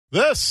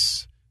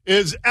This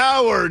is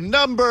our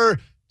number. It's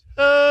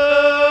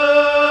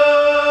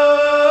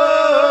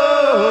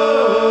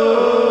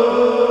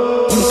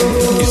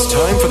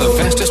time for the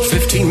fastest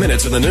 15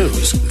 minutes in the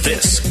news.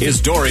 This is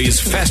Dory's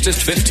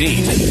Fastest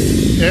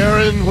 15.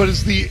 Aaron, what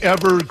is the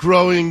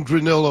ever-growing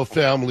Granillo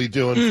family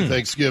doing for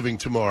Thanksgiving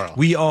tomorrow?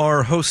 We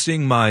are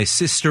hosting my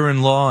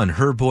sister-in-law and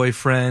her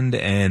boyfriend,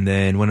 and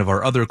then one of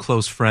our other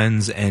close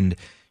friends, and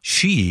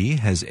she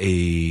has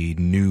a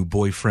new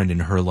boyfriend in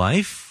her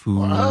life who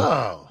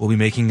will be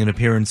making an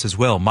appearance as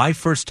well. My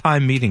first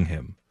time meeting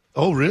him.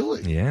 Oh,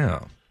 really?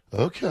 Yeah.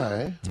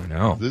 Okay. I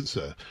know. This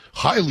is a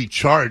highly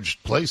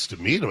charged place to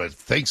meet him at a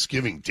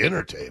Thanksgiving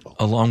dinner table.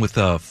 Along with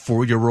a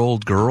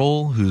 4-year-old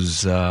girl who's,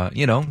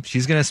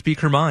 she's going to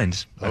speak her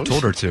mind. I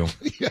told her to.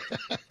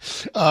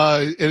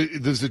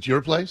 Is it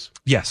your place?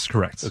 Yes,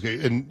 correct.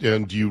 Okay, and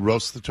do you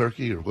roast the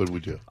turkey, or what do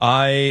we do?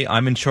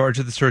 I'm in charge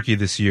of the turkey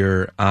this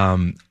year.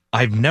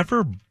 I've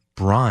never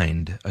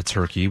brined a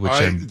turkey, which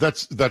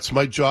that's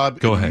my job.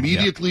 Go ahead.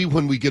 Immediately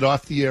when we get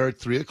off the air at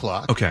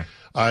 3:00. Okay.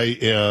 I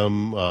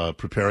am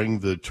preparing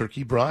the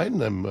turkey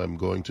brine. I'm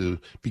going to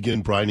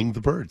begin brining the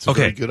birds.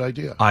 Okay. Very good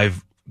idea.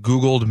 I've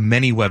Googled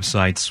many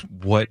websites.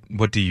 What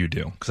do you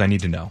do? Because I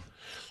need to know.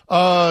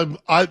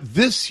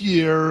 This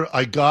year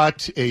I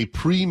got a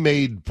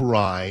pre-made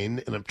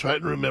brine, and I'm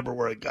trying to remember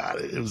where I got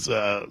it. It was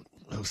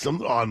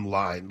something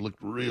online. It looked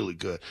really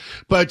good.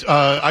 But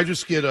I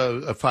just get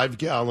a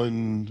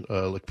 5-gallon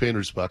like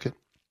painter's bucket.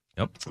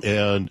 Yep.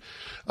 And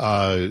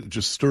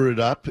just stir it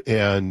up,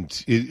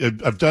 and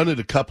I've done it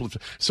a couple of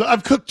times. So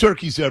I've cooked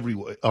turkeys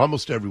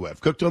almost every way.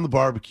 I've cooked on the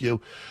barbecue,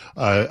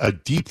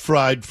 deep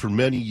fried for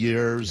many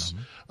years,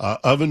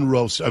 oven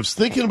roast. I was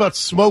thinking about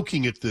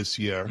smoking it this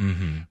year,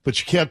 but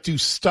you can't do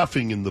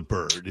stuffing in the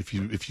bird if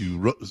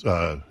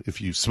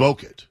you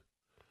smoke it.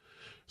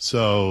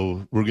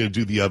 So we're going to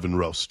do the oven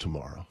roast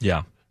tomorrow.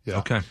 Yeah. Yeah.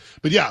 Okay.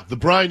 But yeah, the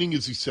brining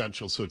is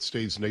essential so it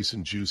stays nice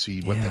and juicy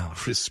with that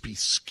crispy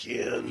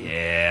skin.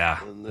 Yeah.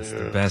 That's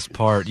the best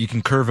part. You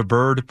can carve a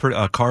bird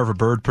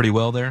pretty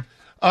well there.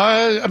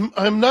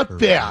 I'm not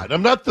bad.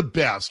 I'm not the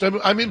best.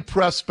 I'm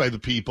impressed by the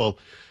people,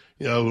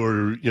 who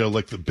are,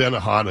 like the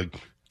Benihana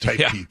type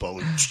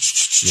people.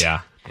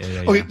 Yeah.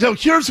 Okay, now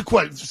here's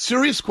a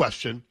serious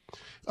question.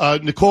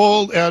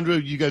 Nicole, Andrew,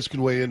 you guys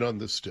can weigh in on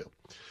this too.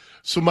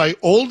 So my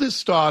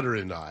oldest daughter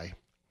and I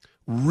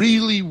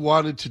really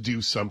wanted to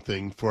do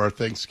something for our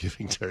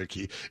Thanksgiving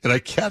turkey, and I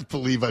can't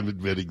believe I'm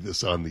admitting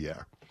this on the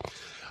air.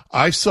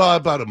 I saw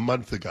about a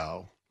month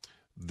ago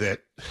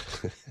that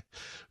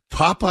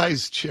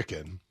Popeye's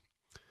Chicken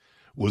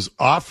was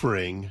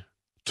offering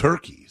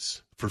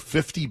turkeys for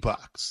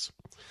 $50,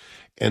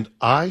 and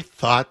I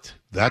thought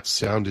that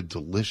sounded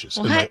delicious.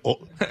 What?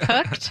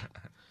 Cooked?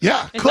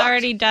 Yeah, it's cooked.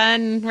 already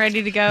done,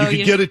 ready to go. You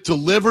can get it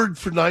delivered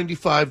for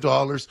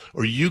 $95,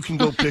 or you can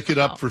go pick it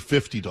up for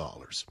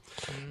 $50.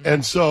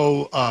 And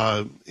so,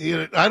 I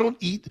don't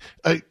eat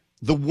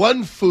the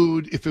one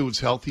food, if it was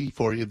healthy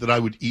for you, that I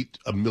would eat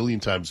a million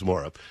times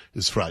more of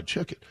is fried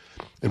chicken.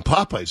 And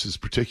Popeye's is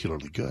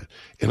particularly good.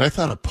 And I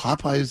thought a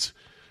Popeye's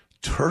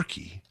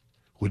turkey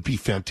would be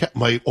fantastic.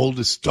 My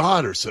oldest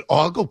daughter said,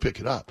 I'll go pick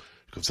it up.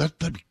 She goes,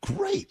 that'd be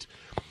great.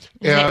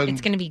 And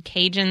it's going to be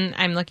Cajun.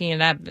 I'm looking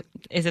it up.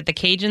 Is it the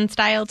Cajun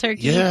style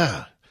turkey?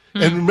 Yeah.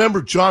 And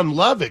remember John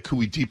Lovick, who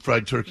we deep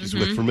fried turkeys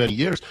with for many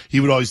years, he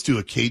would always do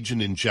a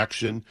Cajun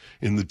injection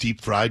in the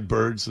deep fried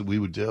birds that we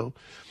would do.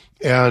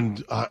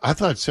 And I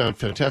thought it sounded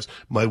fantastic.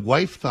 My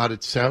wife thought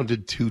it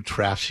sounded too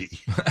trashy.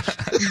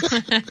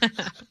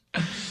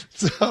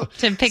 So,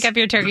 to pick up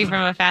your turkey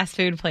from a fast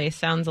food place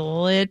sounds a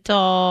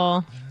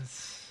little...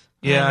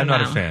 Yeah, I'm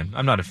not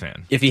a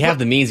fan. If you have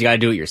the means, you got to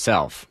do it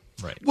yourself.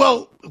 Right.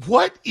 Well,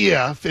 what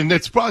if, and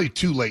it's probably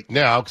too late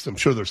now because I'm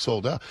sure they're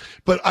sold out,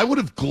 but I would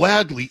have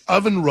gladly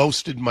oven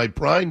roasted my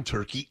brine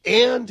turkey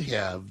and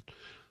have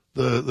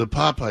the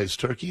Popeye's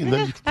turkey, and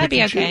then you can that'd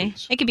be okay.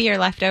 choose. It could be your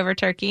leftover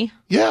turkey.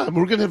 Yeah,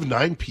 we're going to have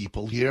 9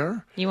 people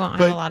here. You won't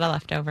have a lot of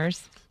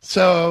leftovers.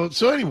 So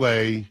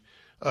anyway,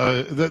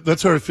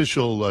 that's our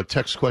official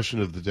text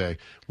question of the day.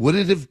 Would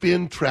it have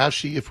been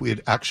trashy if we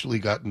had actually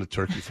gotten a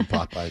turkey from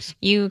Popeyes?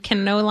 You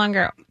can no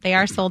longer, they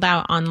are sold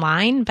out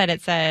online, but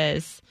it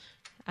says...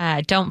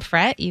 don't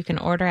fret. You can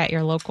order at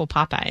your local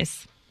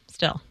Popeyes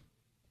still.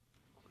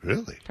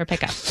 Really? For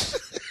pickup.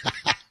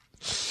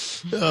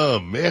 Oh,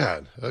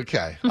 man.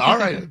 Okay. All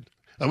right. I'm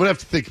going to have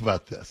to think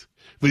about this.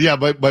 But yeah,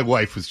 my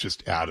wife was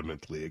just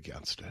adamantly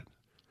against it.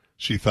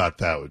 She thought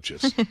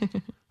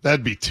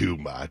that'd be too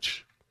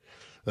much.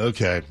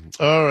 Okay.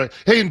 All right.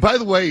 Hey, and by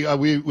the way,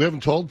 we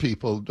haven't told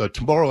people,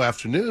 tomorrow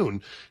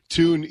afternoon,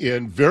 tune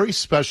in, very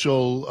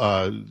special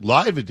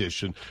live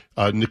edition.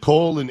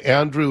 Nicole and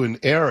Andrew and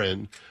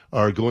Aaron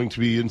are going to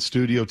be in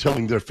studio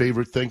telling their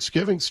favorite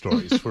Thanksgiving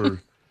stories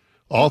for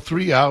all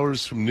 3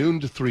 hours from noon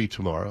to 3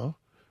 tomorrow.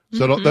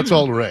 So that's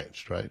all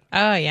arranged, right?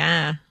 Oh,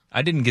 yeah.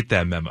 I didn't get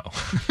that memo.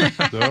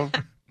 No?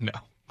 No.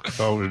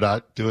 Oh, we're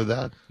not doing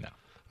that? No.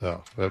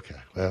 Oh, okay.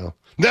 Well,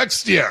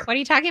 next year. What are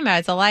you talking about?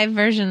 It's a live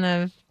version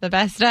of the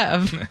best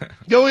of.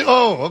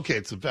 Okay.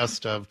 It's the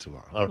best of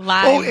tomorrow. All right.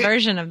 Live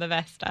version of the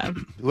best of.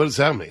 What does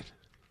that mean?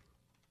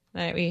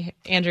 That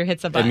Andrew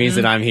hits a button. It means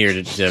that I'm here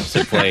to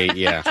play,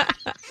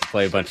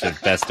 play a bunch of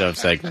best of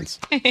segments.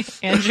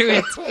 Andrew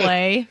hits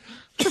play.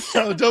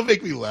 Oh, don't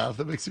make me laugh.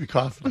 That makes me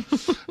confident.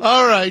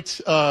 All right.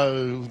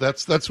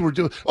 That's what we're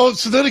doing. Oh,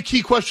 so then a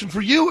key question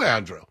for you,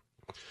 Andrew.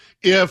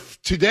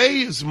 If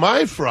today is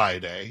my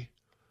Friday,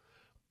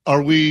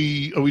 are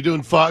we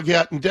doing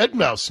Foghat and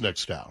Deadmau5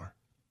 next hour?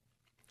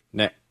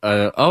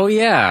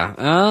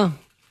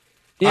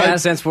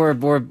 Since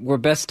we're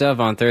best of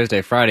on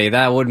Thursday, Friday,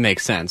 that would make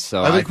sense.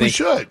 So I think we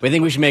should. We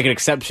think we should make an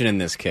exception in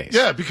this case.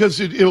 Yeah, because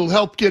it'll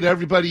help get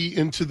everybody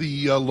into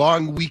the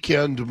long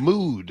weekend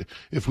mood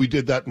if we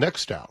did that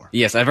next hour.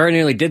 Yes, I very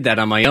nearly did that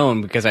on my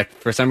own because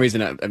for some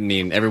reason,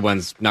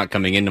 everyone's not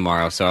coming in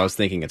tomorrow, so I was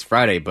thinking it's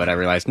Friday, but I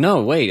realized,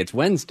 no, wait, it's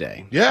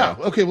Wednesday. Yeah,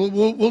 so. Okay,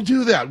 we'll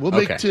do that. We'll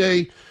make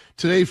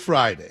today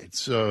Friday.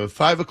 It's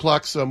 5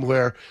 o'clock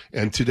somewhere,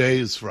 and today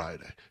is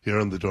Friday here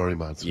on the Dory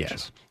Monson Show.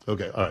 Yes.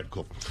 Okay, all right,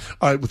 cool.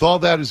 All right, with all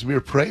that as mere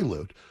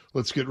prelude,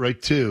 let's get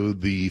right to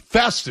the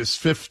fastest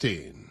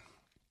 15.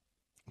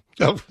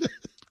 Oh,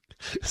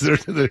 you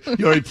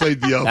already played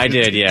the open. I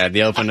did, yeah.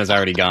 The open is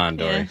already gone,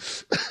 Dory.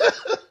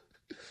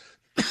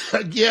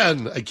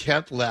 Again, I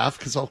can't laugh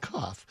because I'll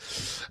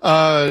cough.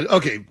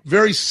 Okay,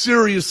 very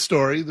serious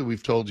story that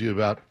we've told you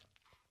about.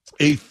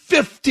 A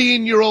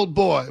 15-year-old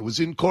boy was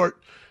in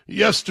court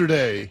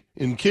yesterday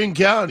in King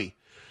County,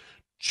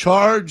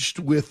 charged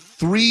with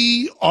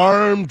 3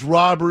 armed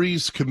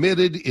robberies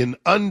committed in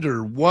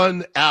under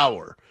 1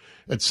 hour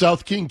at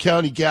South King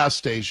County gas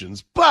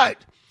stations. But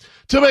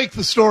to make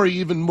the story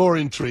even more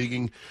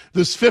intriguing,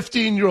 this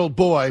 15-year-old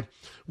boy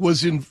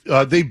was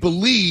they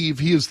believe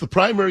he is the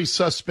primary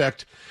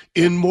suspect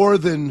in more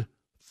than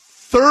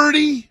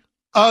 30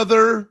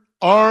 other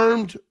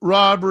armed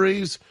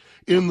robberies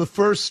in the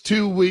first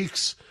 2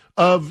 weeks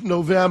of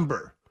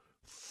November.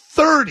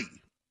 30.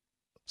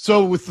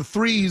 So with the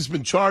 3 he's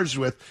been charged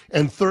with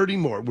and 30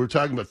 more, we're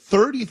talking about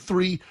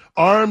 33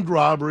 armed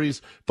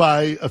robberies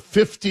by a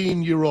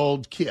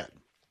 15-year-old kid.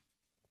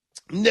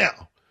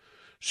 Now,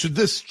 should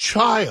this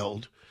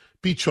child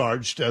be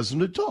charged as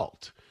an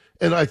adult?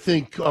 And I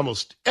think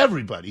almost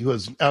everybody who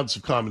has an ounce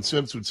of common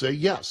sense would say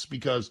yes,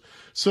 because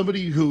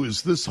somebody who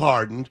is this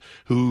hardened,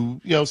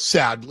 who,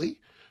 sadly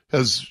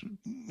has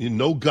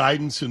no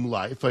guidance in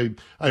life.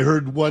 I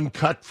heard one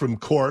cut from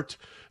court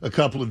a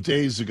couple of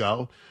days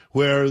ago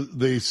where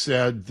they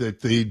said that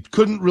they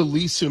couldn't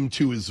release him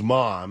to his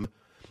mom.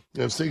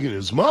 And I was thinking,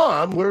 his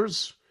mom?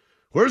 Where's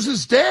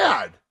his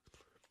dad?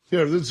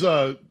 Here, there's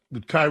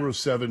Cairo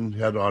 7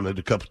 had on it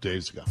a couple of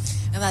days ago.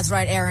 And that's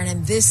right, Aaron.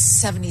 And this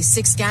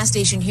 76 gas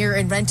station here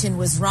in Renton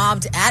was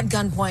robbed at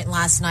gunpoint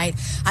last night.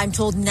 I'm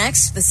told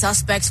next the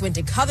suspects went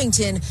to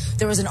Covington.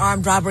 There was an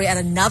armed robbery at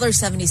another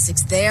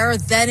 76 there.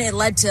 Then it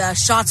led to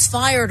shots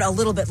fired a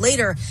little bit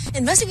later.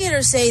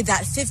 Investigators say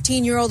that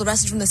 15-year-old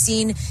arrested from the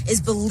scene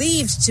is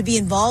believed to be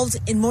involved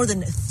in more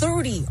than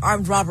 30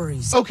 armed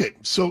robberies. Okay,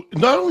 so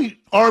not only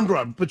armed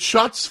robbery, but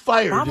shots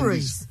fired.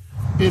 Robberies.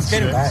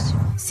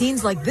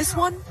 Scenes like this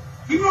one.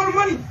 You want the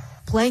money?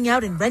 Playing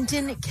out in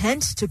Renton,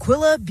 Kent,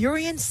 Tukwila,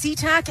 Burien,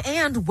 SeaTac,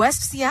 and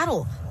West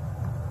Seattle.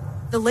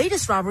 The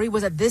latest robbery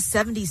was at this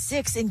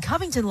 76 in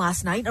Covington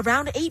last night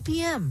around 8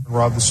 p.m.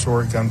 Robbed the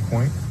store at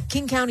gunpoint.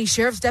 King County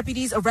Sheriff's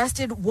deputies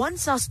arrested one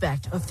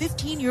suspect, a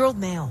 15-year-old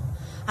male.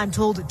 I'm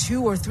told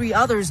 2 or 3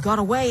 others got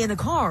away in a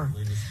car.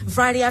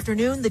 Friday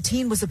afternoon, the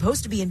teen was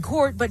supposed to be in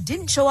court but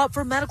didn't show up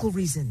for medical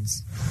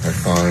reasons. I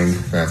find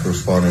that the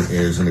respondent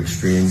is an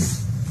extreme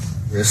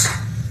risk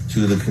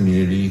to the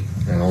community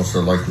and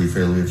also likely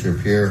failure to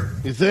appear.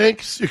 You think?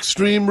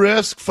 Extreme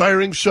risk,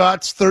 firing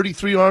shots,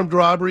 33 armed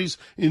robberies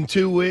in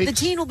 2 weeks. The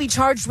teen will be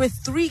charged with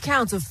 3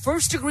 counts of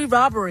first-degree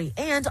robbery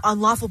and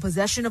unlawful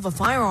possession of a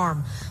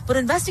firearm. But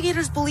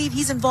investigators believe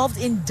he's involved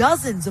in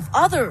dozens of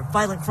other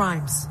violent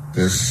crimes.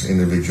 This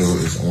individual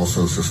is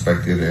also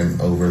suspected in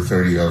over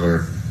 30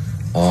 other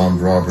armed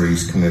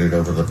robberies committed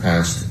over the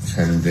past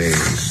 10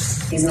 days.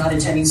 He's not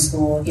attending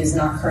school. He is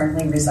not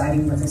currently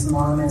residing with his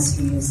mom, as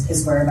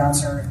his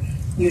whereabouts are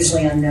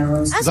usually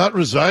unknown. He's not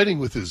residing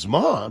with his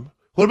mom.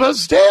 What about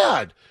his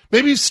dad?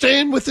 Maybe he's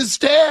staying with his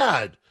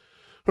dad.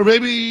 Or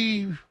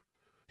maybe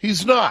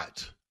he's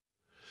not.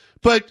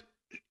 But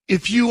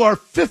if you are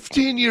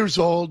 15 years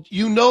old,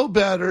 you know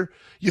better.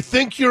 You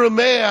think you're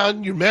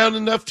man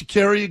enough to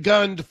carry a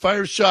gun, to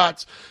fire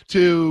shots,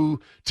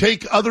 to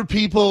take other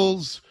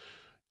people's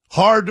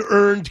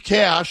hard-earned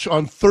cash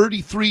on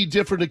 33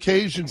 different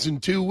occasions in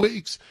 2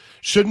 weeks.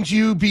 Shouldn't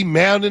you be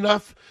man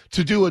enough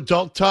to do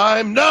adult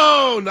time?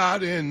 No,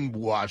 not in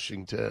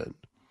Washington.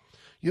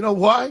 You know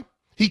why?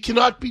 He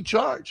cannot be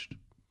charged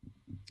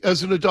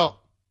as an adult.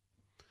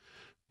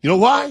 You know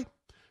why?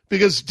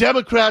 Because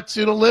Democrats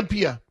in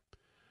Olympia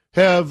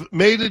have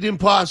made it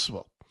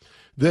impossible.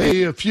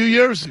 A few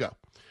years ago,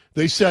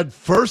 they said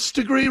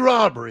first-degree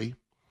robbery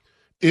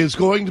is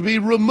going to be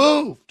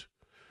removed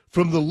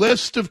from the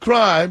list of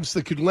crimes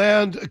that could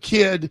land a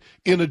kid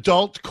in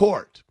adult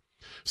court.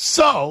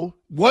 So,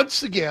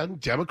 once again,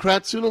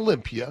 Democrats in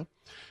Olympia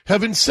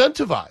have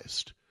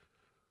incentivized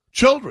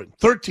children,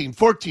 13,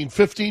 14,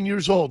 15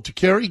 years old, to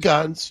carry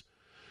guns,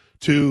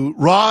 to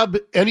rob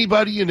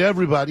anybody and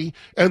everybody,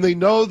 and they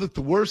know that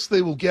the worst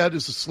they will get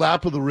is a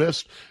slap of the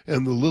wrist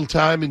and the little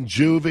time in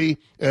juvie,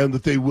 and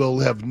that they will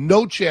have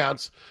no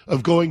chance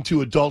of going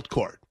to adult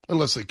court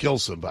unless they kill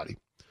somebody.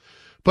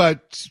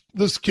 But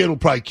this kid will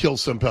probably kill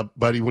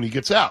somebody when he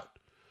gets out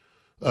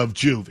of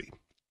juvie.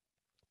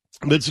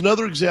 It's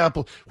another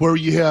example where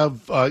you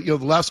have, the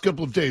last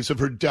couple of days I've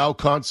heard Dow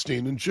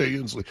Constantine and Jay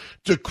Inslee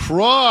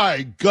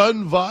decry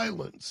gun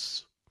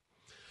violence.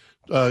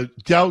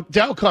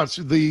 Dow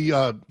Constantine,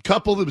 the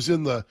couple that was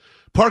in the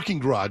parking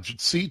garage at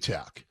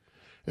SeaTac,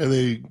 and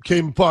they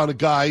came upon a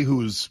guy who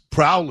was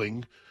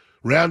prowling,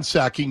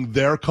 ransacking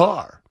their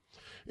car,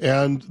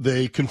 and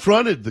they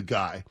confronted the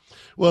guy.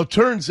 Well, it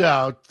turns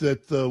out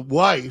that the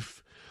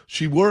wife,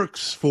 she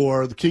works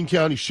for the King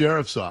County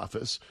Sheriff's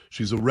Office.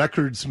 She's a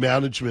records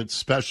management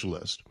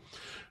specialist.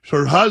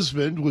 Her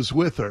husband was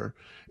with her,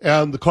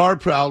 and the car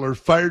prowler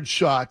fired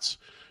shots,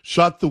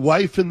 shot the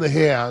wife in the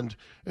hand,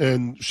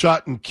 and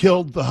shot and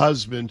killed the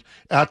husband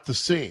at the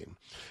scene.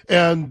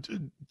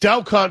 And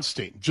Dow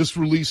Constantine just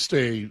released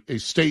a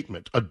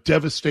statement, a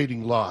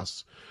devastating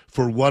loss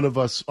for one of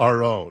us,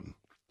 our own.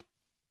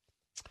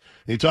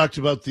 He talked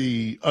about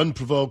the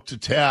unprovoked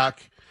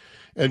attack,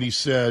 and he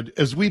said,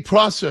 as we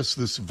process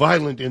this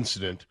violent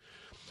incident,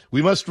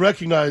 we must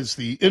recognize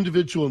the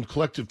individual and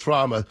collective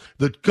trauma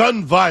that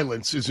gun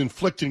violence is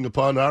inflicting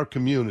upon our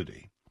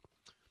community.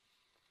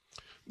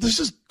 This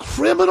is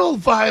criminal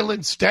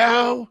violence,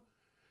 Dow.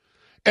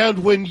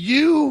 And when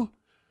you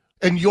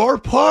and your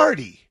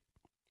party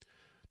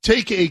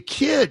take a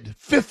kid,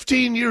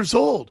 15 years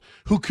old,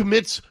 who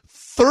commits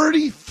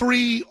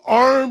 33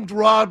 armed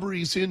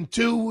robberies in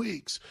 2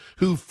 weeks,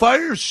 who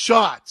fires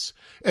shots,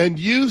 and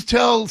you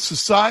tell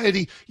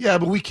society, yeah,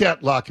 but we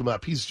can't lock him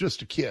up, he's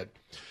just a kid.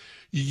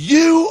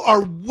 You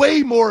are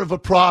way more of a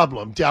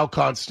problem, Dow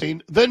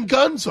Constantine, than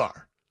guns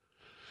are.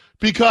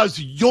 Because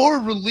you're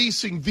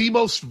releasing the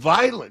most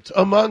violent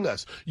among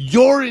us.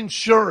 You're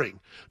ensuring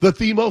that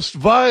the most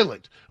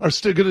violent are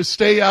still going to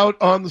stay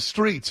out on the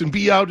streets and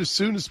be out as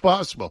soon as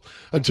possible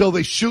until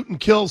they shoot and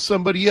kill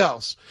somebody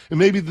else. And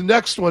maybe the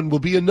next one will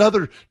be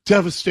another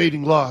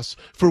devastating loss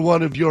for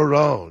one of your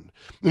own.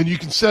 And you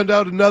can send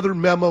out another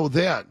memo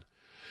then.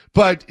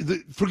 But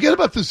forget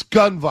about this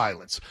gun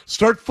violence.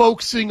 Start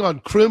focusing on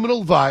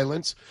criminal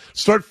violence.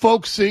 Start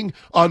focusing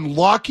on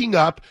locking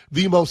up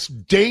the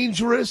most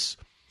dangerous,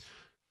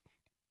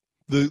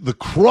 the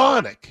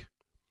chronic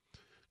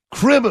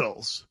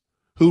criminals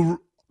who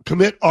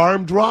commit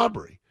armed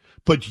robbery.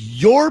 But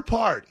your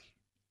party,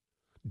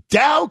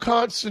 Dow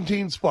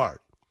Constantine's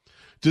party,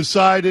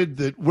 decided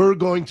that we're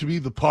going to be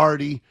the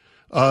party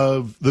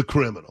of the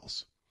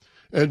criminals.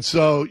 And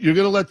so you're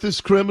going to let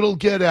this criminal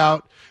get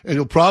out, and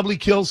he'll probably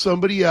kill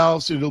somebody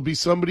else, and it'll be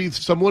somebody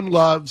someone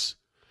loves,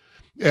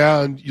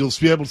 and you'll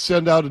be able to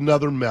send out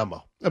another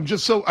memo. I'm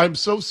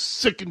so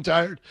sick and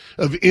tired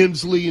of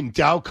Inslee and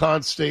Dow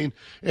Constantine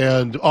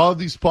and all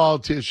these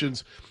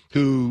politicians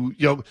who,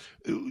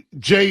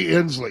 Jay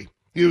Inslee,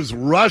 he was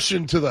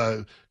rushing to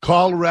the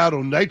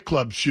Colorado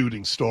nightclub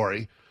shooting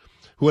story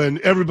when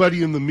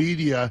everybody in the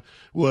media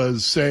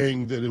was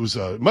saying that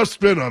it must have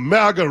been a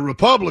MAGA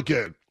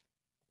Republican.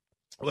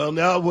 Well,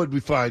 now what did we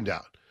find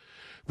out?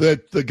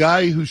 That the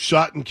guy who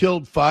shot and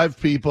killed 5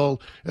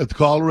 people at the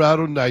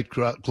Colorado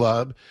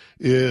nightclub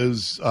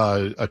is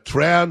a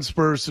trans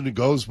person who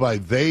goes by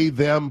they,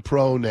 them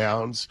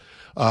pronouns.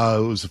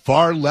 It was a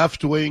far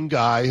left-wing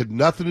guy, had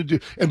nothing to do.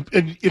 And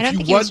if I don't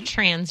think he was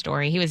trans,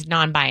 Dory. He was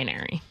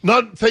non-binary.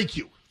 Thank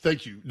you.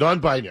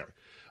 Non-binary.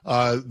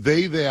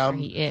 They, them.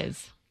 He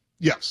is.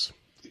 Yes.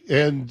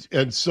 And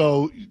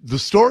so the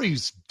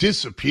story's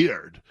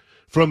disappeared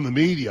from the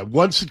media.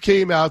 Once it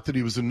came out that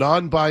he was a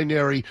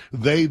non-binary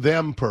they,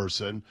 them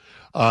person,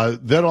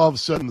 then all of a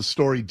sudden the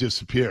story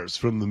disappears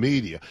from the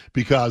media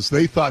because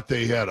they thought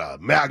they had a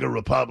MAGA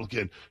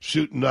Republican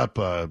shooting up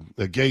a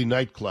gay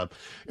nightclub.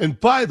 And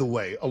by the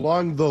way,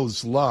 along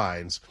those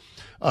lines,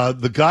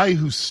 the guy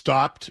who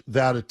stopped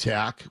that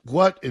attack,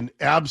 what an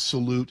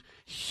absolute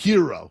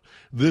hero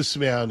this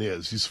man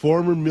is. He's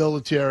former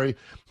military.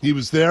 He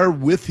was there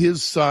with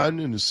his son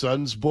and his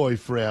son's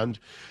boyfriend,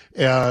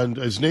 and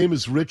his name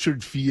is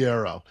Richard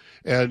Fierro.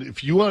 And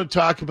if you want to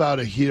talk about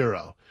a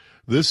hero,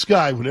 this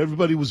guy, when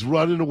everybody was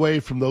running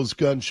away from those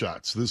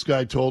gunshots, this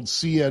guy told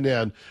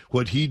CNN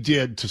what he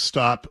did to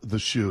stop the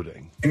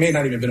shooting. It may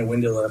not even have been a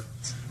window lift,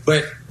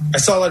 but I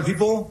saw a lot of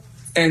people,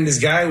 and this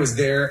guy was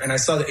there, and I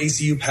saw the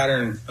ACU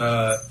pattern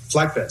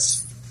flak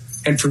vest.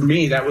 And for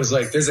me, that was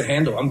like, there's a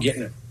handle, I'm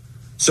getting it.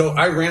 So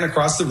I ran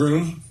across the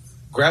room,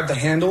 grabbed the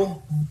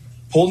handle,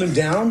 pulled him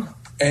down,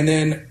 and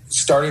then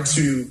started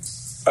to,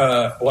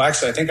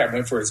 actually, I think I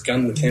went for his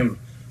gun with him.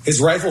 His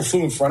rifle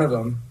flew in front of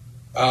him.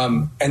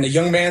 And the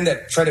young man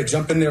that tried to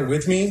jump in there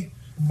with me,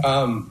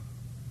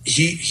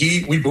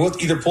 we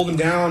both either pulled him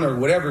down or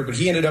whatever, but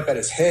he ended up at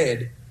his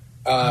head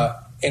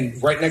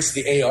and right next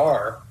to the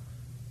AR.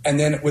 And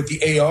then with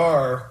the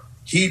AR,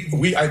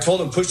 I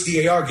told him, push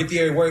the AR, get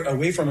the AR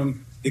away from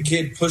him. The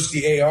kid pushed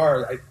the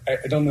AR.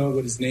 I don't know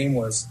what his name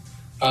was.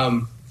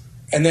 And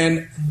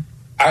then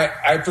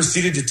I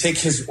proceeded to take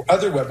his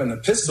other weapon, the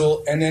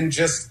pistol, and then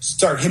just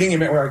start hitting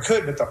him at where I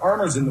could, but the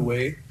armor's in the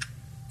way.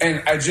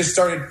 And I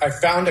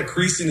found a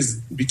crease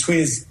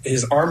between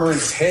his armor and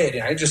his head,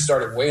 and I just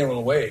started wailing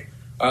away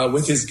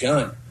with his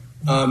gun.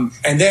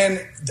 And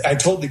then I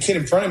told the kid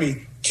in front of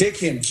me, kick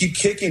him, keep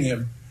kicking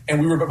him. And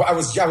I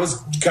was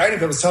guiding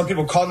him. I was telling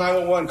people, call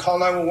 911, call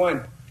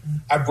 911.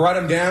 I brought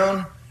him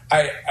down.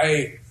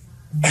 I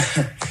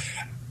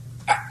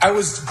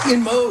was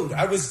in mode.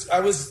 I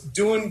was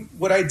doing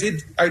what I do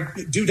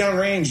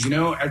downrange.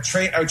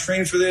 I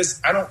trained for this.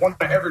 I don't want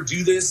to ever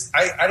do this.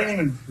 I didn't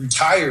even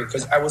retire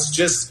because I was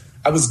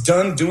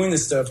done doing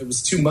this stuff. It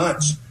was too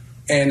much,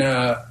 and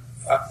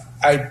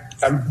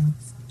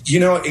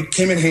it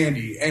came in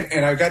handy,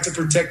 and I got to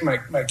protect my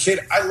kid.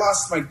 I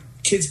lost my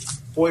kid's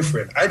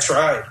boyfriend. I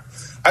tried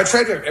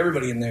to have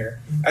everybody in there.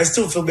 I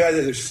still feel bad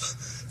that there's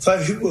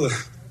 5 people.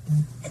 There's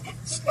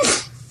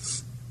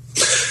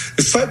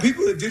 5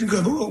 people that didn't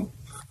come home.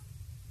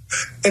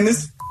 And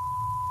this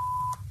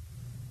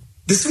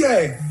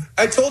guy,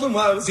 I told him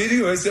while I was hitting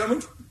him, I said, I'm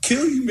going to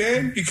kill you,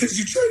 man, because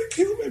you tried to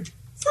kill my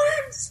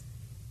friends.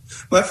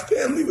 My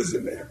family was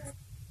in there.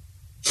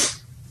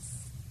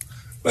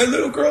 My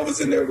little girl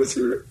was in there with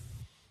her.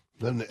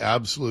 An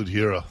absolute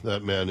hero,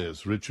 that man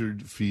is.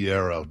 Richard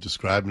Fierro,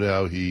 describing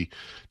how he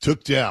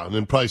took down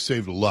and probably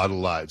saved a lot of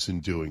lives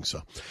in doing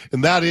so.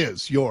 And that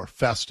is your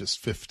Fastest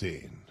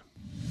 15.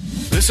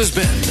 This has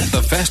been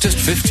the Fastest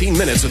 15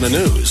 Minutes in the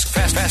News.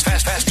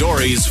 Fast.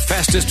 Dory's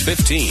Fastest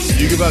 15.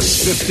 You give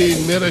us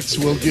 15 minutes,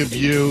 we'll give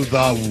you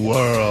the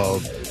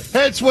world.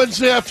 Hey, it's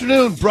Wednesday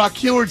afternoon. Brock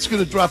Heward's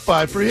going to drop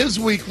by for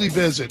his weekly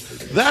visit.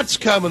 That's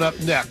coming up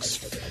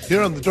next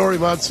here on the Dory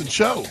Monson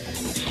Show.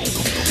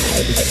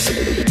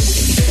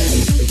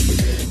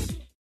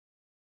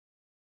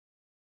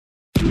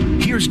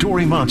 Here's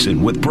Dory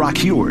Monson with Brock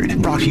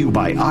Heward, brought to you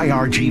by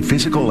IRG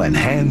Physical and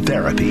Hand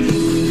Therapy.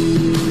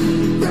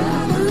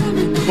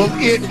 Well,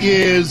 it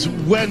is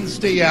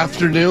Wednesday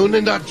afternoon,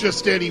 and not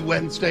just any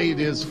Wednesday. It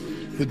is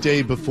the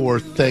day before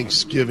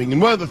Thanksgiving.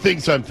 And one of the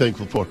things I'm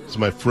thankful for is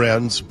my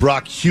friends,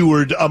 Brock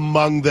Heward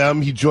among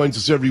them. He joins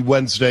us every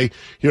Wednesday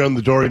here on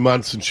the Dory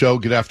Monson Show.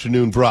 Good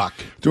afternoon, Brock.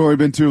 Dory,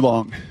 been too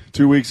long.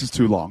 2 weeks is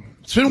too long.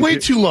 It's been way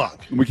too long.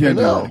 We can't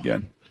do that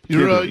again.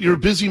 You're a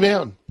busy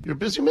man. You're a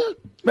busy man.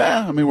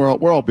 Yeah, I mean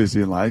we're all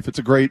busy in life. It's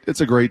a great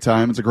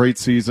time. It's a great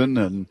season,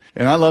 and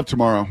I love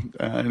tomorrow.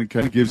 And it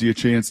kind of gives you a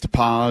chance to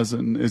pause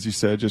and, as you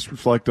said, just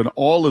reflect on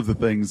all of the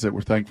things that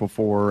we're thankful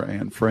for.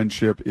 And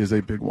friendship is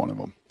a big one of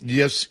them.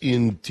 Yes,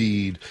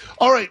 indeed.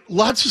 All right,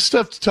 lots of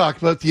stuff to talk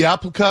about. The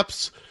Apple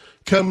Cups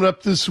coming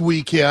up this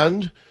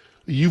weekend.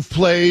 You've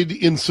played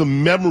in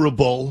some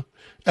memorable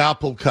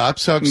Apple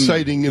Cups. How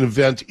exciting an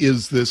event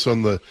is this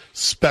on the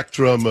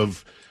spectrum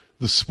of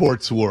the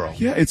sports world?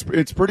 Yeah,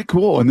 it's pretty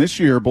cool. And this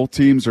year, both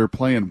teams are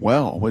playing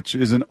well, which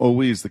isn't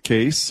always the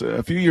case.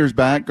 A few years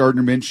back,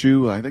 Gardner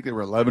Minshew, I think they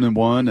were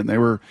 11-1, and they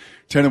were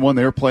 10-1.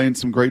 They were playing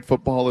some great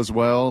football as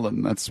well,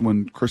 and that's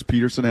when Chris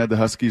Peterson had the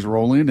Huskies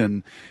rolling.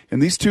 And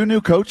these two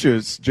new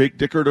coaches, Jake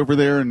Dickert over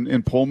there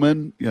in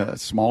Pullman,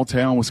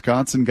 small-town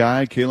Wisconsin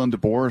guy, Kalen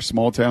DeBoer,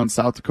 small-town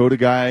South Dakota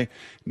guy,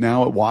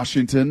 now at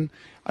Washington.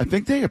 I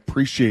think they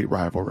appreciate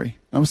rivalry.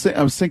 I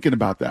was thinking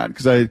about that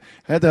because I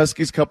had the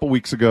Huskies a couple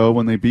weeks ago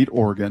when they beat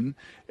Oregon,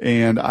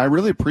 and I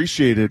really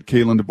appreciated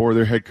Kalen DeBoer,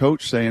 their head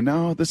coach, saying,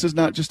 no, this is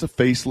not just a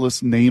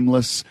faceless,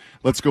 nameless,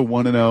 let's go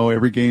 1-0,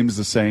 every game is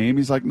the same.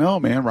 He's like, no,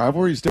 man,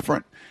 rivalry is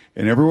different.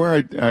 And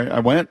everywhere I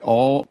went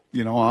all,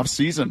 off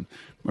season,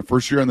 my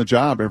first year on the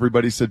job,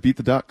 everybody said, beat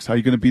the Ducks. How are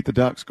you going to beat the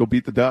Ducks? Go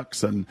beat the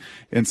Ducks. And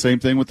same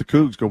thing with the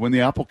Cougs, go win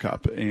the Apple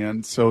Cup.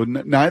 And so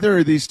neither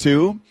of these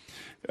two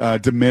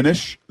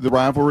diminish the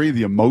rivalry,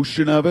 the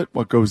emotion of it,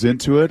 what goes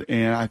into it.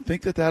 And I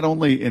think that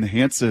only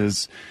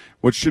enhances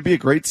what should be a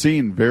great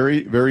scene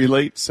very, very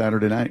late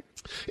Saturday night.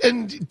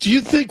 And do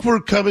you think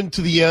we're coming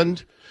to the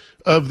end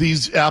of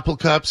these Apple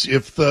Cups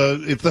if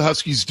the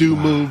Huskies do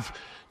move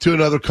to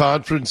another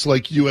conference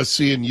like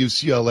USC and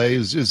UCLA?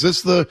 Is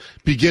this the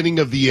beginning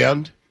of the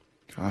end?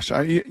 Gosh,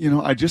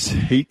 I just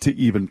hate to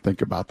even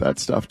think about that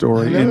stuff,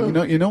 Dory.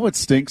 And you know what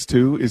stinks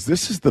too is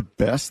this is the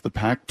best the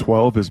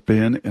Pac-12 has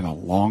been in a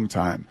long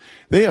time.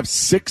 They have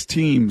 6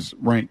 teams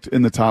ranked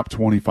in the top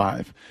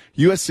 25.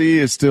 USC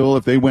is still,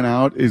 if they went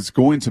out, is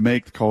going to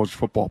make the college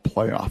football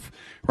playoff.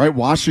 Right?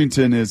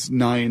 Washington is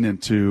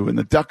 9-2, and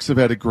the Ducks have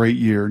had a great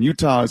year, and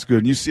Utah is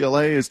good, and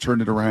UCLA has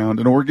turned it around,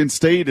 and Oregon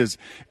State is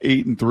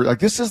 8-3. Like,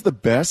 this is the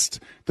best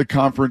the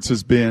conference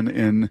has been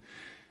in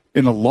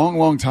a long,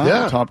 long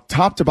time,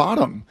 top to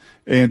bottom.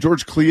 And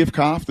George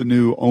Kliavkoff, the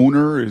new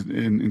owner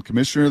and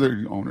commissioner, the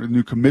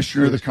new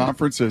commissioner of the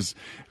conference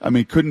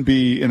couldn't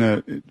be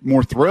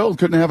more thrilled,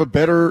 couldn't have a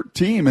better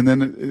team. And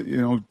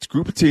then,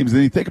 group of teams.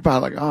 Then you think about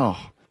it like,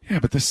 Yeah,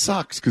 but this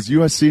sucks because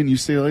USC and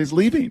UCLA is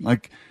leaving.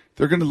 Like,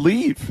 they're going to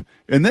leave.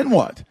 And then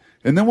what?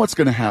 And then what's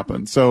going to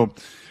happen? So,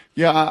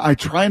 yeah, I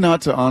try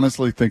not to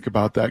honestly think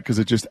about that because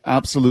it just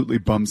absolutely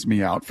bums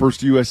me out.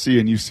 First, USC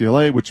and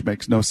UCLA, which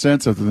makes no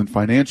sense other than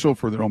financial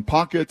for their own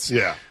pockets.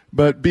 Yeah.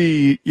 But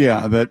B,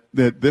 yeah, that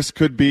this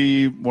could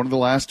be one of the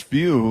last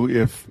few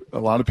if a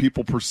lot of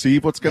people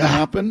perceive what's going to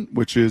happen,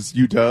 which is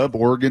UW,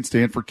 Oregon,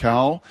 Stanford,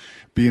 Cal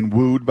being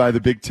wooed by the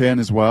Big Ten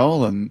as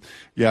well. And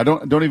yeah, I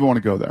don't even want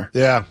to go there.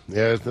 Yeah,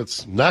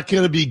 that's not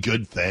going to be a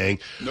good thing.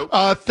 Nope.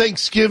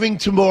 Thanksgiving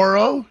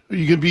tomorrow. Are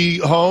you going to be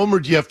home,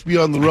 or do you have to be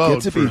on the road? I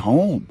get to be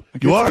home.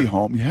 You are? Be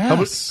home,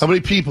 yes. How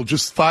many people?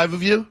 Just 5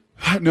 of you?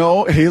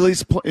 No,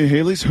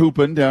 Haley's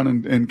hooping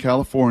down in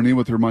California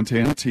with her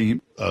Montana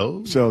team.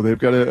 Oh. So they've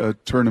got a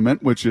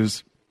tournament, which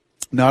is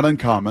not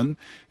uncommon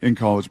in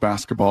college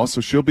basketball.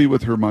 So she'll be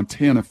with her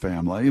Montana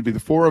family. It'll be the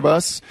 4 of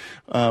us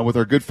with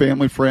our good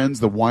family friends,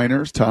 the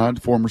Winers,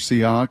 Todd, former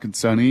Seahawk, and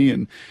Sonny,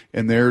 and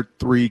their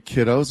 3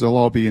 kiddos. They'll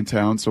all be in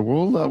town. So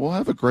we'll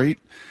have a great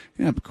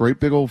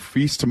big old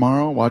feast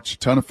tomorrow, watch a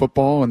ton of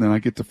football, and then I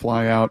get to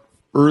fly out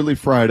early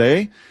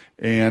Friday.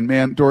 And,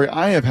 man, Dory,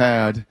 I've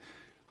had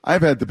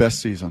the best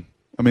season.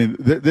 I mean,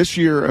 this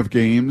year of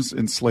games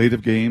and slate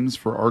of games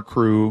for our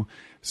crew,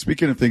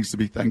 speaking of things to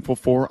be thankful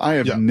for, I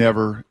have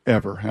never,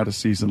 ever had a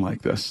season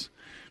like this.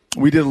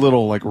 We did a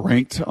little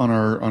ranked on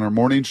our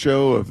morning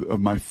show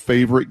of my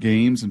favorite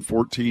games in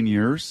 14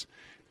 years.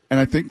 And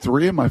I think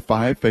 3 of my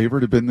 5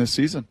 favorite have been this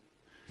season.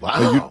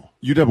 Wow.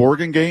 UW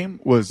Oregon game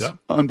was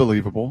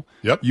unbelievable.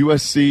 Yep.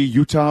 USC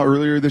Utah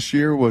earlier this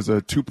year was a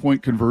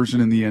 2-point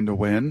conversion in the end to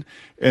win.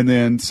 And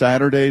then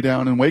Saturday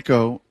down in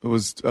Waco, it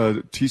was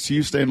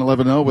TCU staying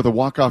 11-0 with a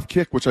walk-off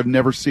kick, which I've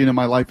never seen in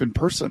my life in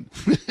person.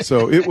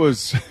 So it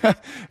was,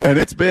 and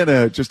it's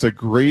been just a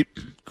great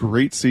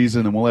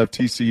season. And we'll have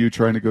TCU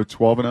trying to go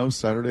 12-0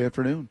 Saturday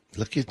afternoon.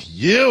 Look at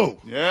you.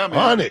 Yeah, man.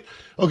 On it.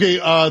 Okay,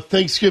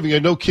 Thanksgiving. I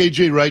know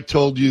KJ Wright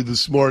told you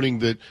this morning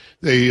that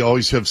they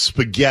always have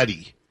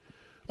spaghetti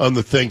on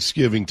the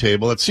Thanksgiving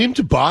table. It seemed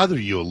to bother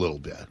you a little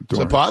bit. Does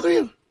it bother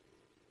you?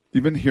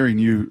 Even hearing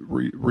you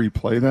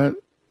replay that,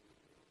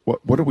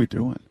 what are we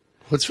doing?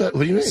 What's that?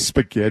 What do you mean?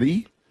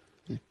 Spaghetti?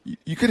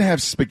 You can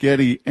have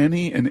spaghetti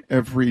any and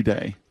every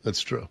day.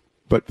 That's true.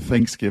 But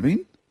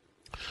Thanksgiving?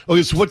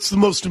 Okay, so what's the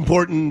most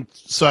important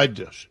side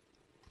dish?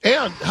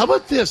 And how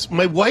about this?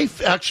 My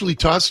wife actually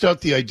tossed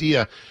out the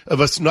idea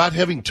of us not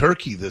having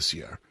turkey this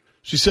year.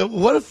 She said,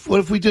 "What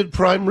if we did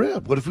prime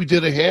rib? What if we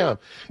did a ham?"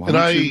 Why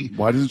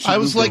doesn't she I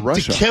was like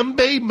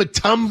Dikembe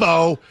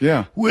Mutombo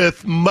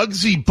with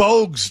Muggsy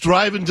Bogues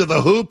driving to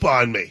the hoop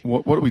on me.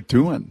 What are we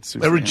doing,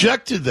 Suzanne? I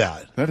rejected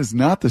that. That is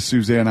not the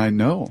Suzanne I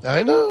know.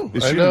 I know.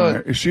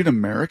 Is she an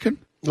American?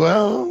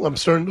 Well, I'm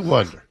starting to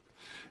wonder.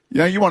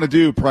 Yeah, you want to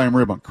do prime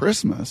rib on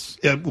Christmas.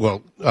 Yeah,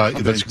 well,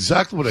 that's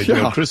exactly what I do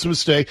on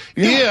Christmas Day.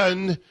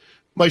 In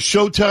my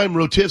Showtime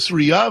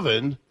rotisserie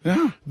oven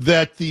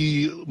that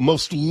the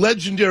most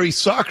legendary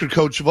soccer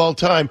coach of all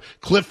time,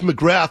 Cliff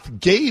McGrath,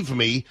 gave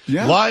me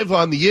live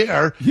on the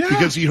air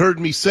because he heard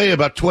me say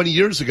about 20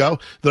 years ago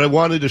that I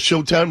wanted a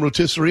Showtime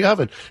rotisserie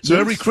oven. So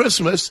every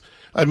Christmas,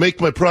 I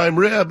make my prime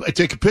rib, I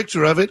take a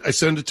picture of it, I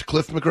send it to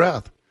Cliff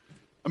McGrath.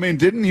 I mean,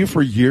 didn't you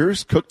for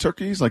years cook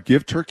turkeys,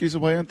 give turkeys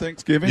away on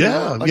Thanksgiving?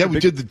 Yeah,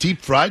 we did the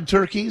deep fried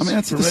turkeys. I mean,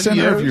 that's the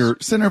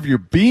center of your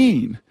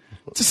being.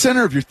 It's the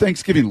center of your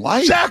Thanksgiving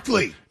life.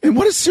 Exactly. And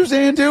what is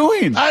Suzanne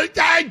doing?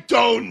 I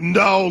don't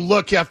know.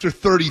 Look, after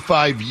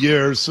 35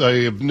 years,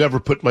 I have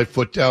never put my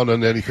foot down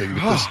on anything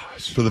because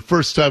for the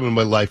first time in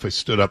my life, I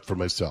stood up for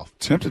myself.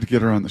 Tempted to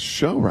get her on the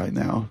show right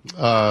now.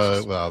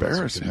 Well,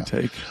 embarrassing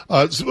take.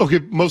 Okay,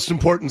 most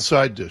important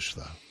side dish,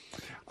 though.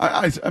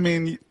 I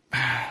mean,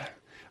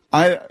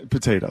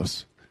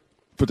 potatoes.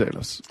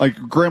 Like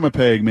Grandma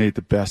Peg made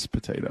the best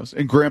potatoes,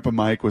 and Grandpa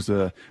Mike was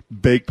a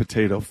baked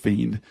potato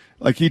fiend.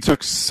 Like he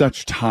took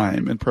such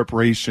time and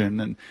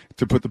preparation and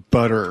to put the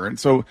butter, and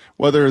so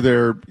whether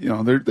they're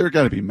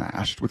got to be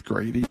mashed with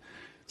gravy.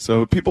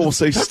 So people will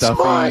say that's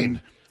stuffing.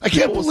 Mine. I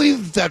can't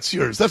believe that's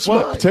yours. That's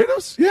mine.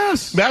 Potatoes?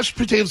 Yes. Mashed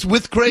potatoes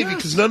with gravy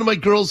because none of my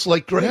girls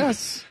like gravy.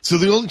 Yes. So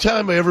the only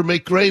time I ever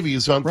make gravy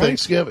is on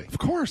Thanksgiving. Of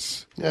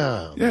course.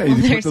 Yeah. Yeah. Well,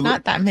 there's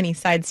not that many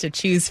sides to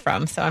choose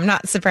from, so I'm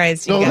not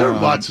surprised you there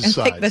are lots of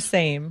sides. pick the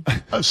same.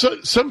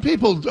 So some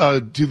people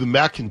do the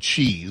mac and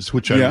cheese,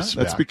 which I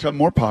respect. That's become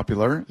more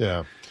popular.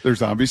 Yeah.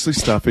 There's obviously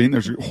stuffing.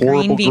 There's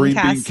horrible green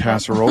bean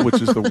casserole,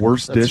 which is the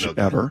worst dish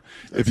ever.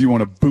 If you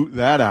want to boot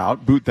that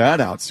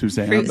out,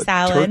 Suzanne. Fruit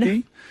salad.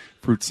 Turkey,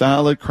 fruit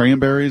salad,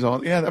 cranberries,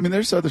 all. Yeah, I mean,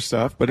 there's other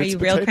stuff, but Are it's you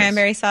potatoes. real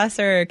cranberry sauce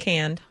or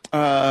canned?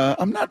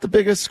 I'm not the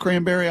biggest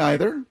cranberry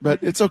either,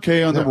 but it's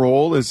okay on the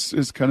roll.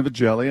 Is kind of a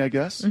jelly, I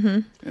guess. Mm-hmm.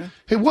 Yeah.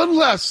 Hey, one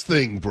last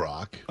thing,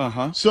 Brock.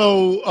 Uh-huh.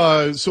 So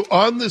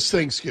on this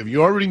Thanksgiving,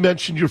 you already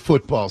mentioned your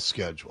football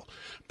schedule,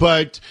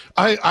 but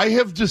I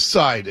have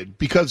decided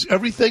because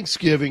every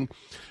Thanksgiving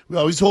we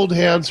always hold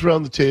hands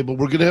around the table.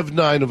 We're going to have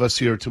 9 of us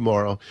here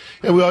tomorrow,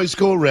 and we always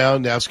go around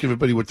and ask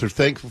everybody what they're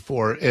thankful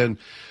for, and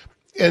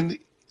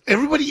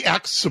everybody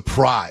acts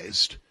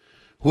surprised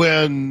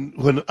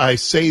when I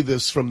say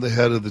this from the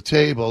head of the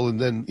table, and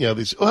then,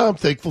 they say, I'm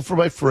thankful for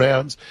my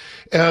friends.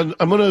 And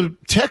I'm going to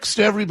text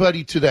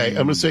everybody today.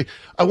 I'm going to say,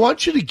 I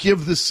want you to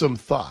give this some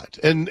thought.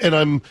 And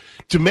I'm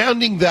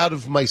demanding that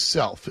of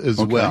myself as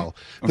well,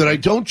 that I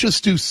don't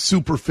just do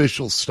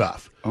superficial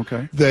stuff.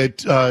 Okay.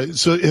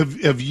 So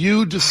have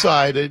you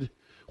decided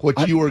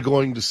what you are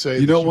going to say?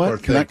 You know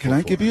what? Can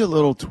I give you a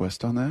little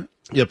twist on that?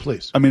 Yeah,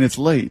 please. I mean, it's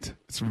late.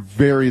 It's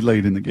very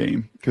late in the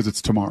game because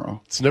it's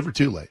tomorrow. It's never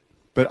too late.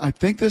 But I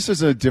think this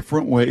is a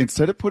different way.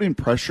 Instead of putting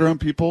pressure on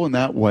people in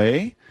that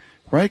way,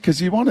 right?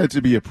 Because you want it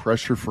to be a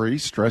pressure-free,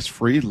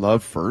 stress-free,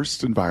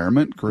 love-first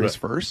environment, grace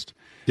first.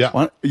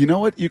 Yeah. You know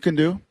what you can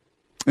do?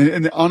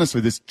 And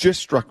honestly, this just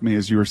struck me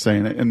as you were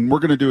saying it, and we're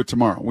going to do it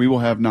tomorrow. We will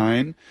have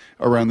 9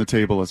 around the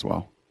table as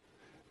well.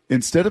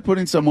 Instead of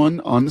putting someone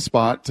on the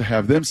spot to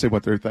have them say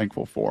what they're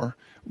thankful for,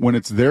 when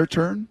it's their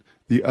turn,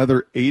 the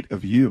other 8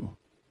 of you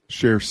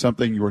share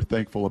something you're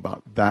thankful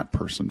about that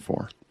person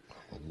for.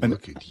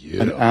 Look at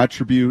you. An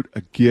attribute,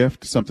 a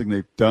gift, something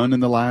they've done in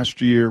the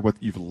last year, what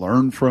you've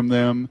learned from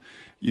them,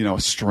 a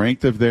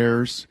strength of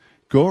theirs.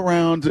 Go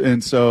around,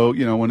 and so,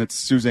 when it's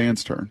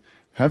Suzanne's turn,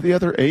 have the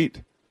other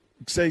 8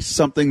 say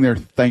something they're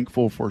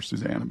thankful for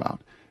Suzanne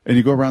about. And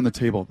you go around the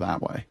table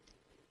that way.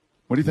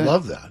 What do you think?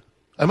 Love that.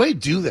 I might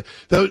do that.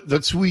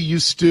 That's what we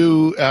used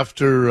to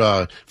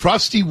after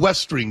Frosty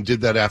Westring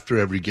did that after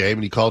every game,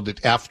 and he called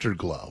it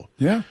Afterglow.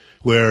 Yeah.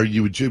 Where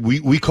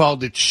we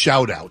called it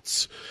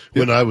shout-outs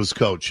when I was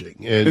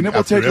coaching. And it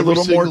will take a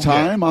little more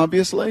time,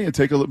 obviously.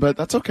 But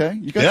that's okay.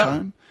 You got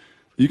time.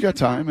 You got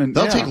time. And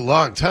that'll take a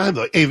long time,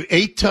 though.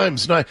 8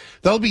 times 9.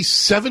 That'll be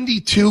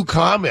 72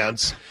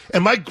 comments,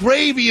 and my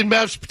gravy and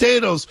mashed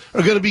potatoes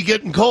are going to be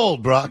getting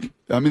cold, Brock.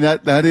 I mean,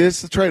 that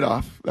is the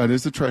trade-off. That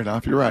is the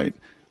trade-off. You're right.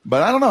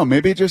 But I don't know.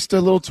 Maybe just a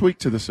little tweak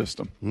to the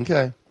system.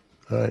 Okay.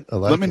 All right.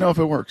 Let me know if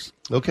it works.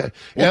 Okay.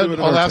 We'll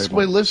and I'll ask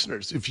my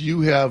listeners, if you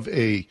have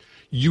a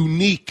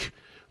unique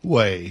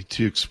way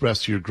to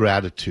express your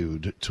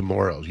gratitude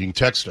tomorrow, you can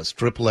text us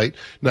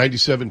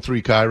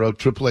 888-973 Cairo,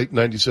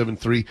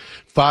 888-973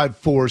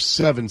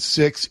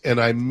 5476.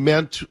 And I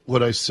meant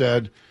what I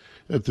said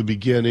at the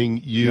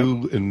beginning.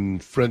 You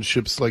and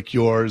friendships like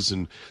yours,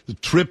 and the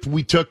trip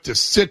we took to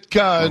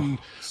Sitka, and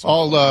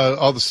all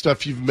the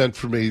stuff you've meant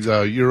for me.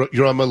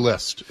 You're on my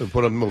list of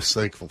what I'm most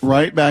thankful for.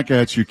 Right back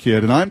at you,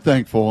 kid. And I'm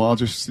thankful. I'll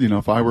just,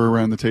 if I were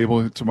around the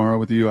table tomorrow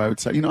with you, I would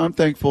say, I'm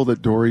thankful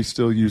that Dory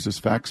still uses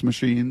fax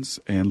machines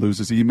and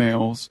loses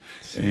emails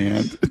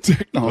and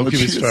technology. Don't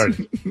get me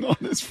started.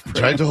 I'm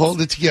trying to hold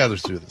it together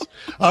through this.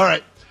 All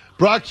right.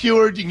 Brock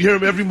Huard, you can hear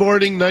him every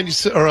morning on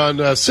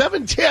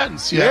 710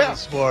 Seattle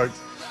Sports.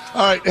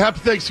 All right, happy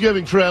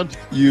Thanksgiving, friend.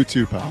 You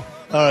too, pal.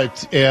 All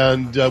right,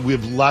 and we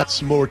have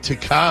lots more to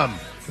come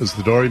as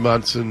the Dory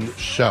Monson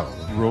Show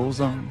rolls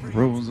on,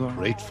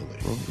 gratefully.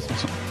 Rolls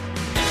on.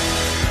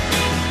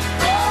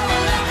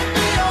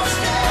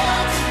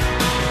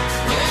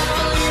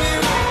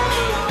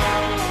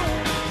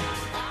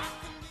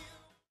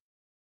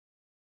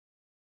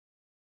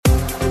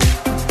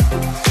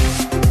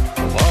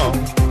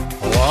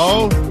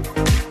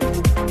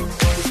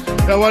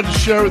 I wanted to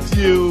share with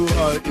you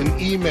an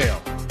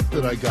email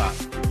that I got.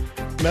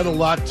 It meant a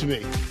lot to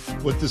me,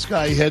 what this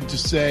guy had to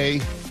say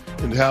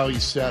and how he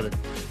said it.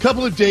 A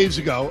couple of days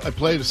ago, I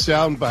played a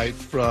soundbite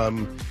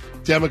from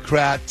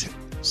Democrat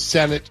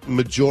Senate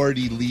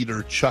Majority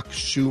Leader Chuck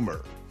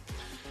Schumer.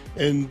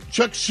 And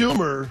Chuck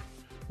Schumer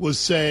was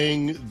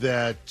saying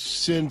that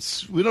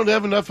since we don't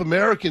have enough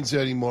Americans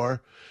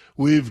anymore,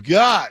 we've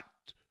got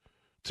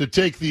to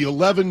take the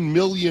 11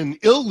 million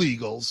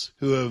illegals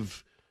who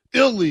have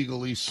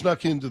illegally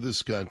snuck into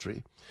this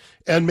country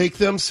and make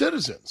them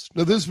citizens.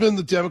 Now, this has been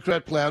the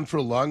Democrat plan for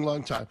a long,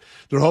 long time.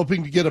 They're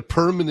hoping to get a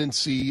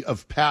permanency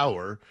of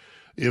power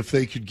if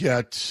they could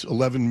get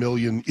 11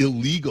 million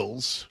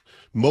illegals,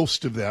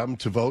 most of them,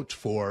 to vote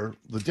for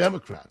the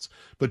Democrats.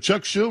 But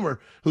Chuck Schumer,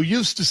 who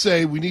used to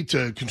say we need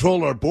to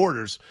control our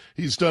borders,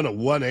 he's done a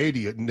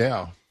 180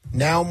 now.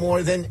 Now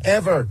more than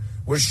ever,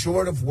 we're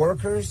short of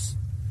workers.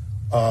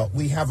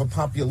 We have a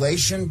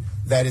population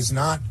that is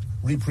not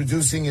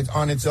reproducing it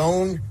on its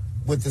own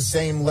with the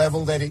same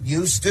level that it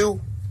used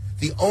to.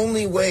 The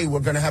only way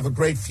we're going to have a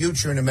great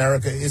future in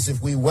America is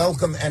if we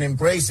welcome and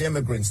embrace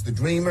immigrants, the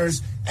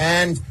dreamers,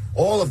 and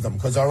all of them,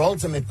 because our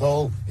ultimate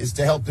goal is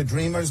to help the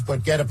dreamers,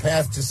 but get a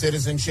path to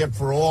citizenship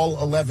for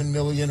all 11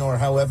 million or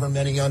however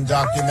many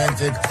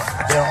undocumented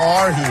there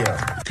are here.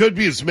 Could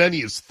be as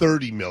many as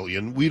 30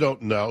 million. We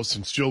don't know,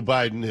 since Joe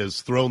Biden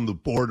has thrown the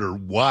border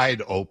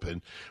wide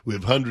open. We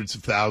have hundreds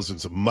of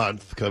thousands a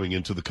month coming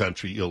into the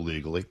country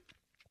illegally.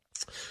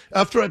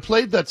 After I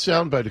played that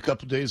soundbite a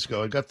couple days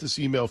ago, I got this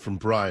email from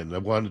Brian. I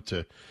wanted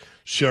to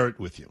share it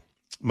with you.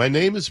 My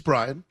name is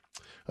Brian.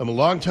 I'm a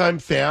longtime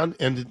fan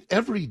and an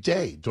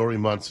everyday Dory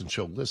Monson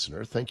Show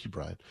listener. Thank you,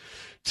 Brian.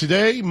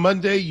 Today,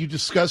 Monday, you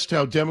discussed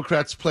how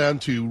Democrats plan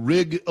to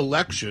rig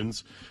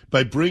elections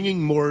by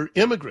bringing more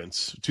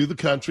immigrants to the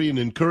country and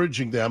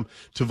encouraging them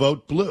to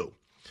vote blue.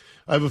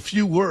 I have a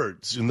few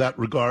words in that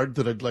regard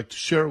that I'd like to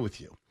share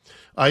with you.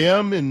 I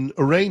am an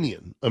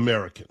Iranian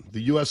American.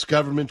 The U.S.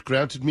 government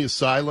granted me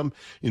asylum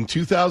in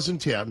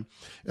 2010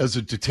 as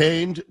a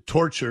detained,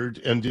 tortured,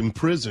 and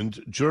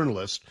imprisoned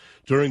journalist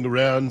during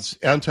Iran's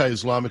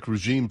anti-Islamic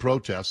regime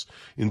protests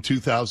in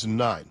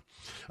 2009.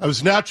 I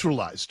was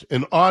naturalized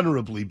and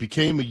honorably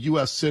became a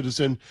U.S.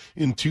 citizen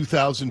in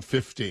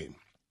 2015.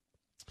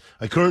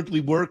 I currently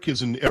work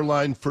as an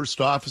airline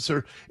first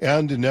officer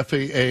and an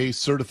FAA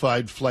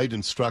certified flight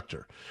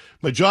instructor.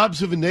 My jobs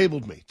have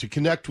enabled me to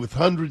connect with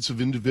hundreds of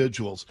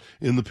individuals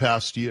in the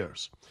past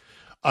years.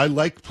 I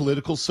like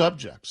political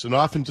subjects and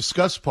often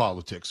discuss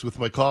politics with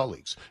my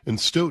colleagues and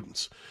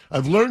students.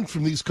 I've learned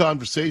from these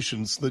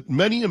conversations that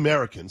many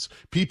Americans,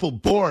 people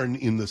born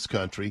in this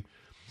country,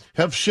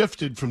 have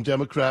shifted from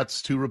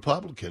Democrats to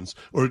Republicans,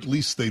 or at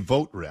least they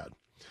vote red.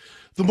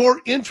 The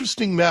more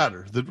interesting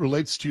matter that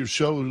relates to your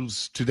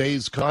show's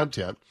today's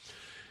content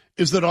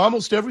is that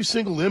almost every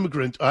single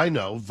immigrant I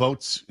know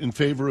votes in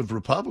favor of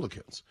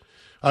Republicans.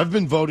 I've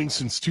been voting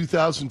since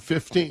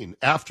 2015,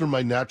 after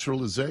my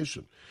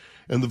naturalization,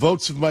 and the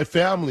votes of my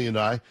family and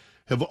I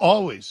have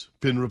always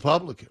been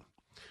Republican.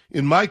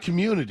 In my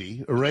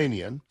community,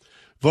 Iranian,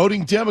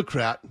 voting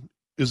Democrat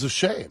is a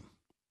shame.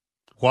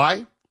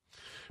 Why?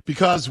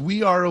 Because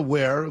we are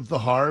aware of the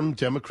harm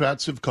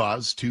Democrats have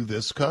caused to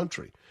this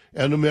country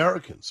and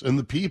Americans and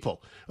the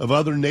people of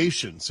other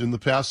nations in the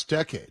past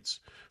decades.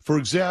 For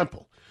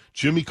example,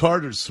 Jimmy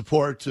Carter's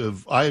support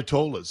of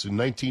Ayatollahs in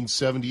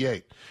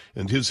 1978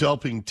 and his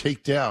helping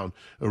take down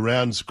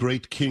Iran's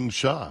great King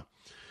Shah.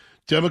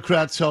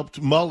 Democrats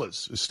helped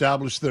mullahs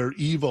establish their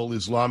evil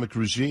Islamic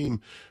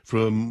regime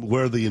from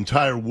where the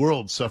entire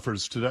world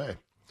suffers today.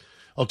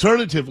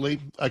 Alternatively,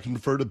 I can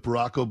refer to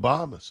Barack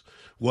Obama's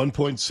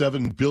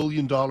 $1.7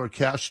 billion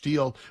cash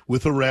deal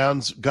with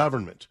Iran's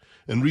government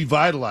and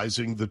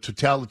revitalizing the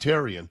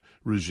totalitarian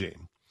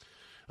regime.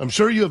 I'm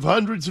sure you have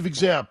hundreds of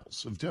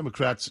examples of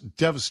Democrats'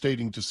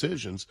 devastating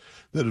decisions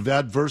that have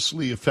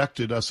adversely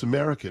affected us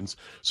Americans,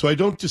 so I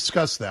don't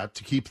discuss that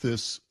to keep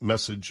this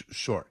message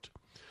short.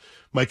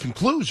 My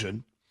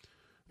conclusion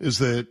is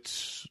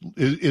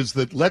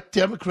that let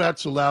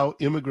Democrats allow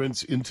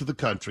immigrants into the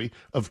country,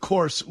 of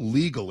course,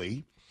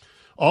 legally.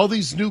 All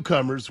these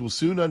newcomers will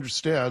soon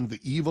understand the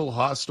evil,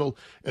 hostile,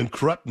 and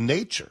corrupt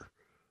nature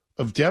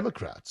of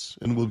Democrats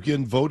and will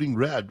begin voting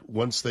red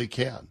once they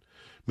can.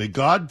 May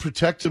God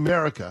protect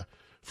America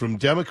from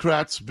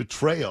Democrats'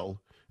 betrayal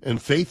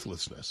and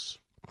faithlessness.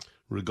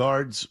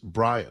 Regards,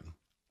 Brian.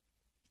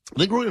 I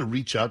think we're going to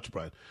reach out to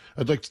Brian.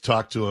 I'd like to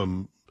talk to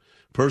him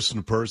person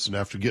to person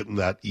after getting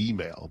that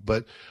email.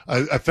 But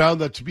I found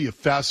that to be a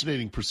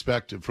fascinating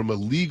perspective from a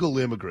legal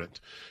immigrant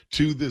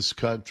to this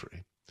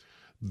country,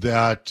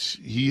 that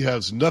he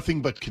has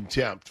nothing but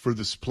contempt for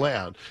this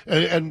plan.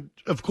 And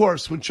of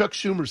course, when Chuck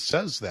Schumer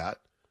says that,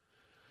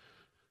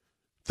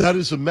 that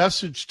is a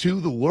message to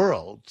the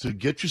world to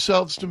get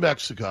yourselves to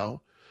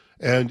Mexico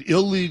and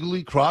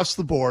illegally cross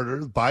the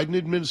border. The Biden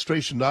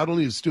administration not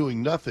only is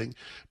doing nothing,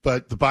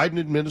 but the Biden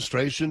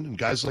administration and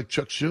guys like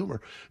Chuck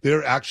Schumer,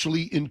 they're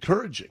actually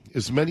encouraging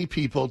as many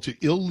people to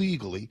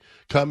illegally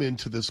come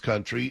into this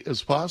country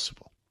as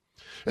possible.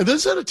 And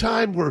this is at a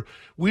time where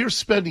we've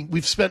spent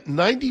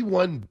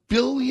 $91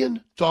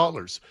 billion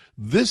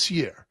this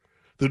year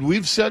that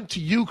we've sent to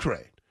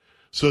Ukraine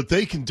so that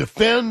they can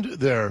defend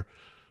their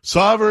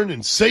sovereign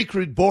and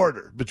sacred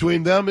border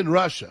between them and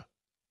Russia.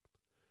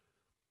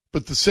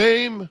 But the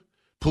same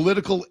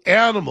political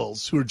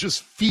animals who are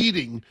just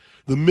feeding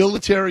the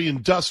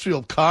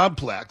military-industrial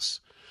complex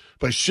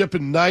by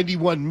shipping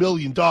 $91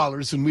 million,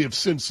 and we have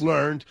since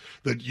learned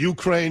that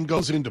Ukraine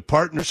goes into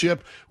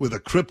partnership with a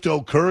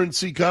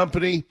cryptocurrency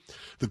company.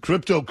 The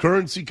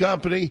cryptocurrency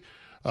company,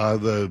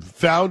 the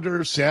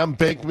founder, Sam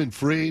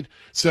Bankman-Fried,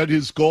 said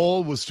his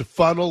goal was to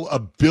funnel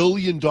 $1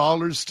 billion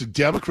to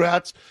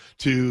Democrats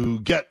to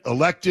get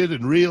elected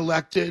and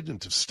reelected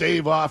and to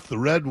stave off the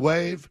red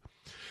wave.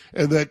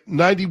 And that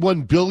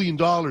 $91 billion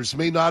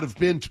may not have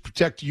been to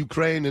protect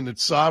Ukraine and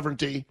its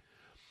sovereignty,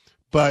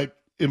 but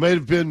it may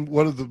have been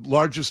one of the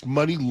largest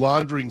money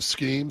laundering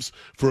schemes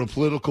for a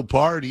political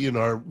party in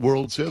our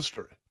world's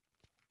history.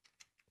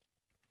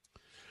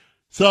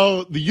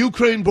 So the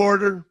Ukraine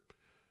border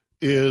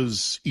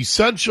is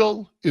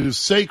essential, it is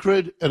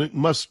sacred, and it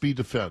must be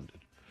defended.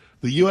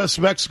 The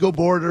U.S.-Mexico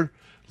border,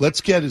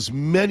 let's get as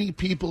many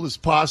people as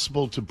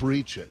possible to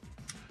breach it.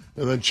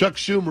 And then Chuck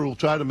Schumer will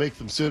try to make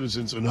them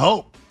citizens and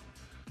hope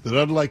that,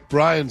 unlike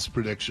Brian's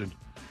prediction,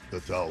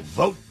 that they'll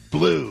vote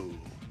blue.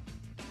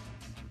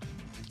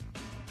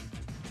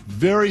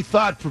 Very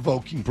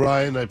thought-provoking,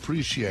 Brian. I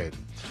appreciate it.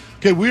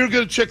 Okay, we are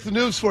going to check the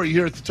news for you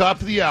here at the top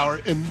of the hour.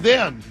 And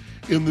then,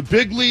 in the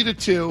big lead at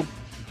 2,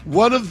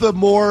 one of the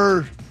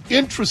more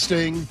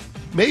interesting,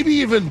 maybe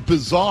even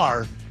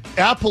bizarre,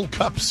 Apple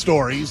Cup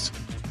stories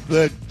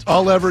that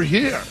I'll ever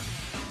hear.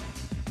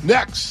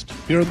 Next,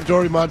 here on the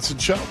Dory Monson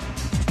Show.